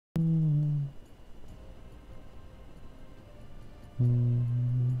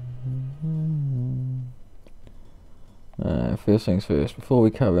first things first, before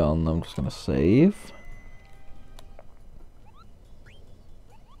we carry on, I'm just going to save.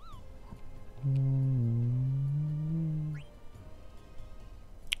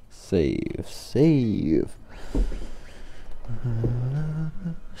 Save.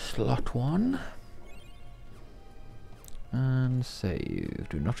 Slot 1. And save.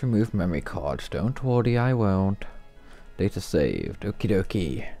 Do not remove memory cards. Don't worry, I won't. Data saved. Okie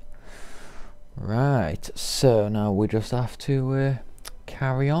dokie. Right, so now we just have to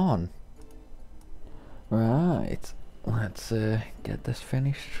carry on. Right, let's get this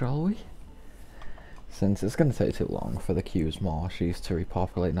finished, shall we? Since it's going to take too long for the Q's marshes to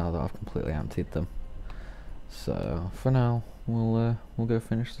repopulate now that I've completely emptied them. So, for now, we'll go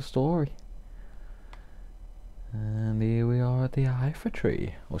finish the story. And here we are at the Ifa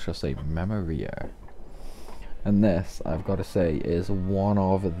Tree, or should I say Memoria. And this, I've got to say, is one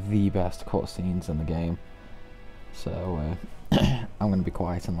of the best cutscenes in the game. So, I'm going to be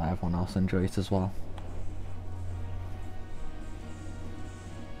quiet and let everyone else enjoy it as well.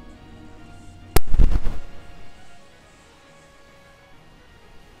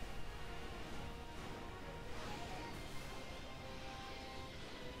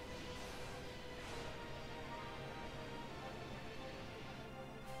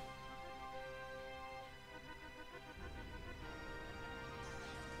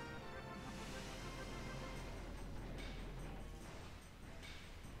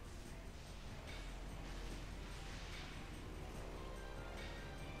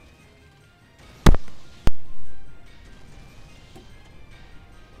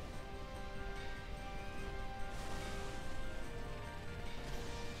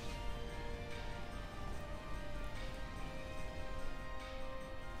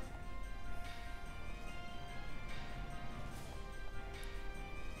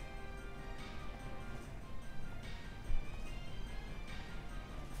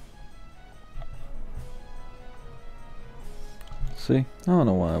 See, I don't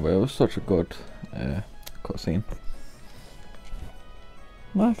know why, but it was such a good cutscene.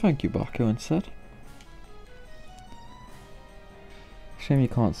 Why, thank you, Baku, instead. Shame you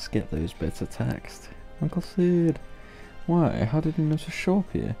can't skip those bits of text. Uncle Sid. Why? How did he know to show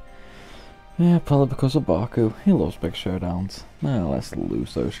up here? Yeah, probably because of Baku. He loves big showdowns. Now let's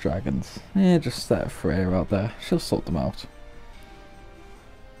lose those dragons. Yeah, just set Freya out there. She'll sort them out.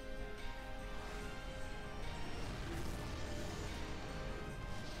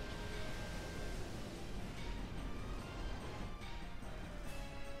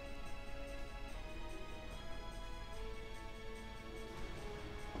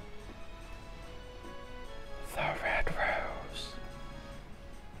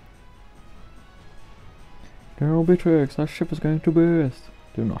 There will be tricks, our ship is going to burst.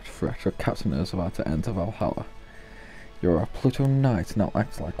 Do not fret, your captain is about to enter Valhalla. You're a Pluto knight, now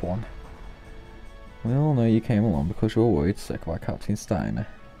act like one. We all know you came along because you were worried sick by Captain Steiner.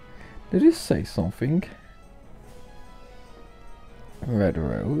 Did he say something? Red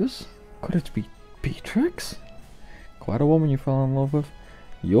Rose? Could it be Beatrix? Quite a woman you fell in love with?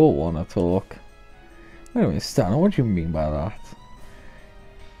 You're one to look. Wait a minute, Steiner, what do you mean by that?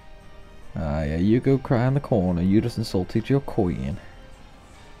 Ah, yeah, you go cry in the corner, you just insulted your queen.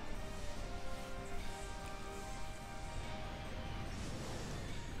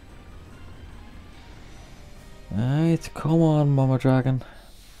 Right, come on, Mama Dragon.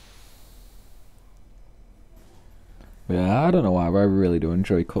 Yeah, I don't know why, but I really do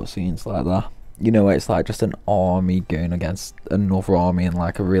enjoy cutscenes like that. You know, it's like just an army going against another army in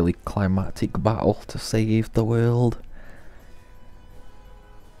like a really climactic battle to save the world.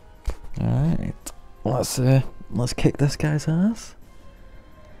 Alright, let's kick this guy's ass.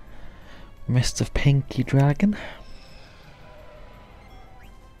 Mr. Pinky Dragon.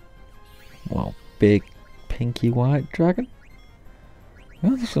 Well, big pinky white dragon?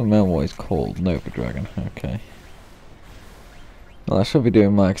 I just remember what he's called, Nova Dragon, okay. Well, I should be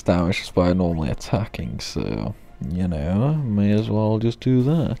doing max damage just by normally attacking, so, you know, may as well just do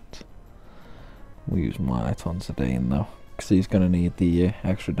that. We'll use Might on Zidane though, because he's going to need the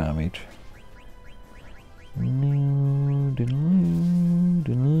extra damage.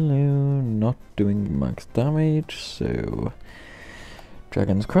 Not doing max damage, so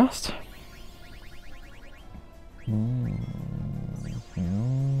Dragon's Crest.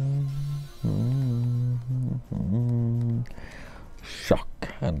 Shock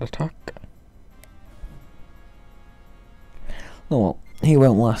and attack. Oh well, he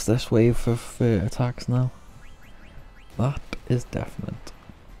won't last this wave of attacks now. That is definite.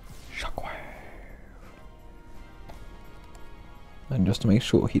 Shockwave. And just to make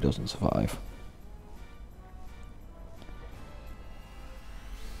sure he doesn't survive.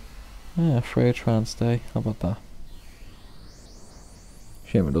 Yeah, Freya Trans Day. How about that?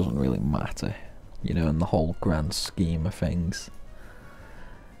 Shame it doesn't really matter, you know, in the whole grand scheme of things.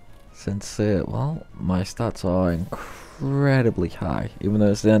 Since, well, my stats are incredibly high. Even though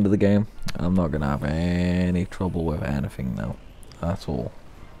it's the end of the game, I'm not gonna have any trouble with anything now. At all.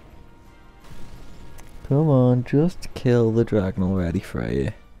 Come on, just kill the dragon already,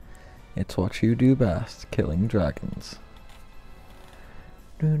 Freya. It's what you do best, killing dragons.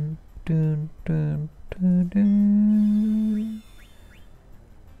 Dun, dun, dun, dun, dun.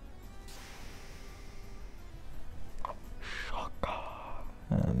 Shaka.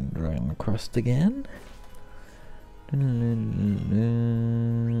 And Dragon Crest again. Dun, dun,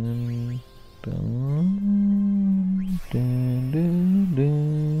 dun, dun,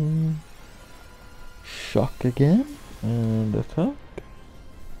 dun. Shock again. And attack.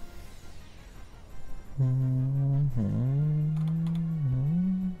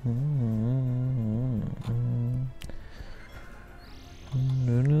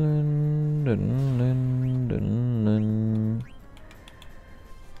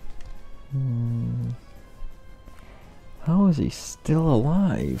 How is he still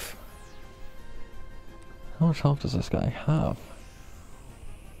alive? How much health does this guy have?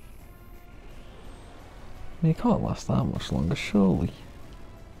 I mean, he can't last that much longer, surely.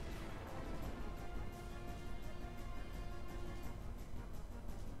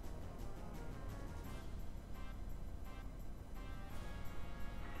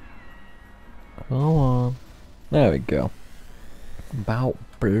 Come on. There we go. About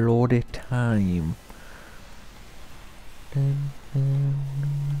bloody time. Dun, dun,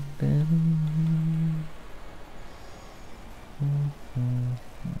 dun.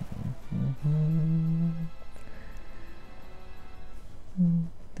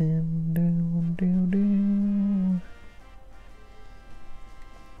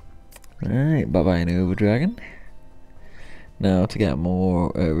 Alright, bye-bye Nova Dragon. Now to get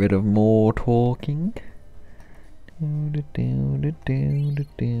more rid of more talking. An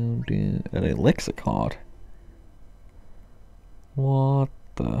elixir card. What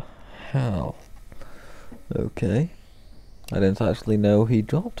the hell? Okay. I didn't actually know he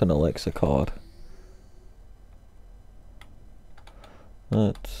dropped an elixir card.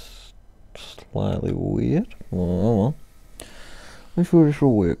 That's slightly weird. Well. I'm sure this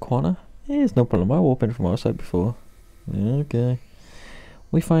will work, Connor. Yeah, it's no problem. I opened from outside before. Okay.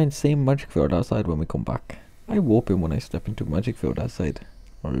 We find same magic field outside when we come back. I warp in when I step into magic field outside.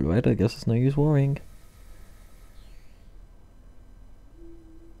 Alright, I guess it's no use worrying.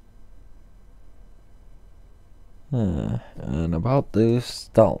 And about those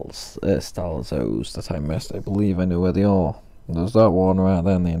Stalzos that I missed, I believe I know where they are. There's that one right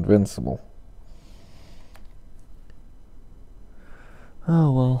there in the Invincible.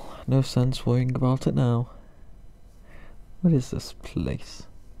 Oh well, no sense worrying about it now. What is this place?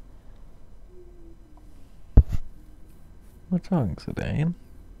 What's wrong, Zidane?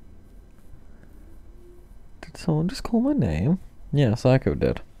 Did someone just call my name? Yeah, Psycho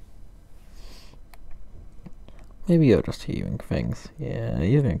did. Maybe you're just hearing things. Yeah,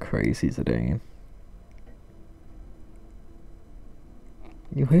 you're going crazy, Zidane.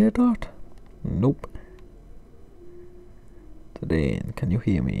 You hear that? Nope. Zidane, can you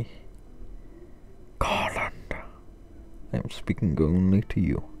hear me? Garland. I am speaking only to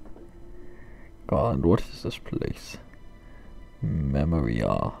you. Garland, what is this place?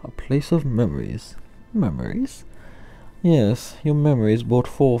 Memoria. A place of memories. Memories? Yes, your memories brought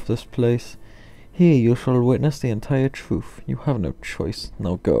forth this place. Here you shall witness the entire truth. You have no choice.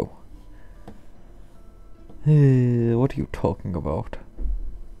 Now go. What are you talking about?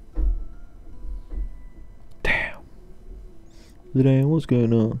 Damn. Damn, what's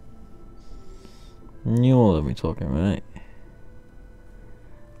going on? You all let me talking, right?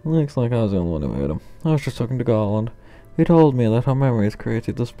 Looks like I was the only one who heard him. I was just talking to Garland. He told me that our memories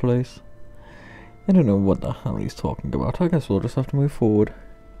created this place. I don't know what the hell he's talking about. I guess we'll just have to move forward.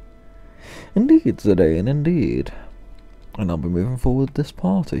 Indeed, Zidane, indeed. And I'll be moving forward with this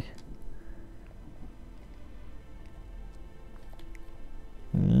party.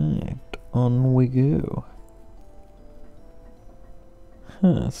 Right, on we go.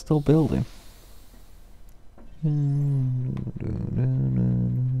 Huh, it's still building.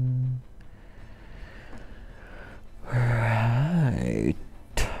 Right.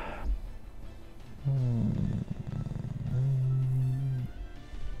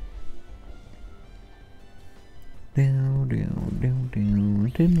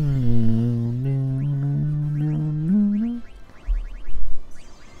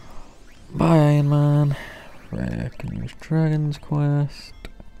 Bye, Iron Man. Can use Dragon's Quest.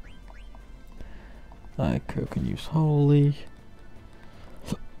 Echo can use Holy.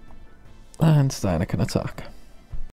 And Steiner can attack.